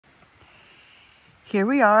Here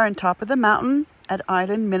we are on top of the mountain at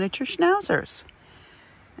Island Miniature Schnauzers.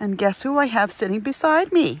 And guess who I have sitting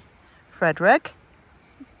beside me? Frederick.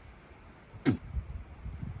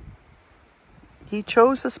 He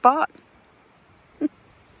chose the spot.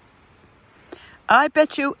 I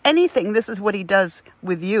bet you anything this is what he does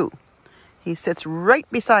with you. He sits right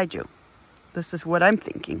beside you. This is what I'm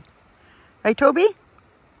thinking. Right, Toby?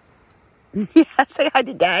 Yeah, say hi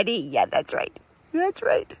to Daddy. Yeah, that's right. That's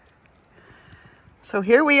right. So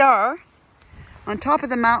here we are on top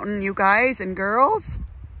of the mountain, you guys and girls.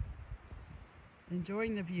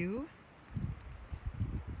 Enjoying the view.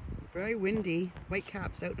 Very windy.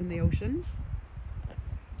 Whitecaps out in the ocean.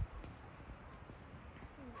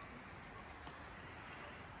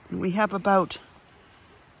 And we have about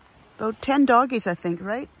 10 doggies, I think,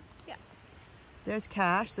 right? Yeah. There's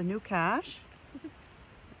Cash, the new Cash.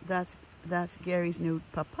 That's Gary's new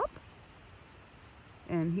pup.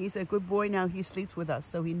 And he's a good boy now. He sleeps with us,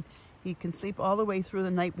 so he can sleep all the way through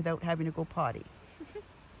the night without having to go potty.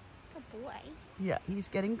 Good boy. Yeah, he's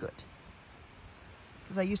getting good.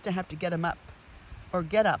 Because I used to have to get him up, or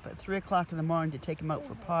get up at 3 o'clock in the morning to take him out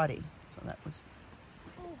for potty. So that was.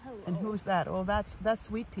 Oh, hello. And who's that? Oh, that's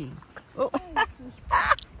Sweet Pea. Oh,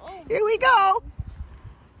 here we go.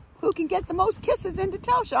 Who can get the most kisses into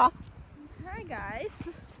Telsha? Hi, guys.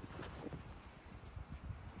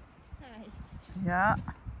 Hi. Yeah.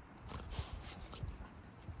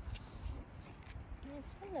 Yes,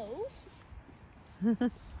 hello.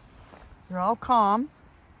 They're all calm.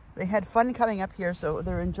 They had fun coming up here, so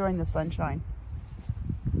they're enjoying the sunshine.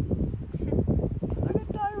 Look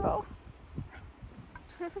at Tyro.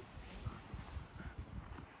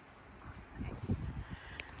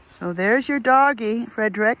 So there's your doggy,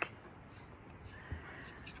 Frederick.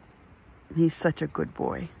 He's such a good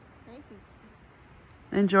boy.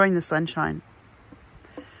 Enjoying the sunshine.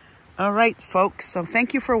 All right, folks. So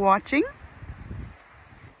thank you for watching.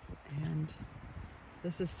 And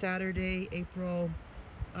this is Saturday, April,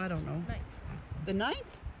 I don't know. 9th. The 9th?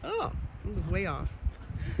 Oh, it was way off.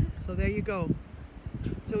 So there you go.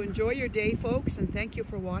 So enjoy your day, folks, and thank you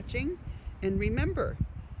for watching. And remember,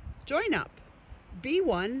 join up, be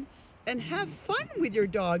one, and have fun with your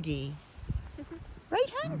doggy.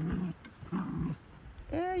 Right, hon?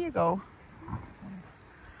 There you go.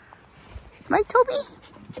 Right,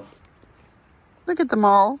 Toby? Look at them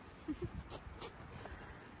all.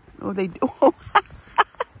 Oh, they do.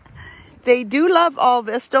 They do love all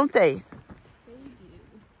this, don't they? They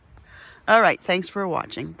do. All right. Thanks for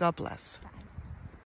watching. God bless.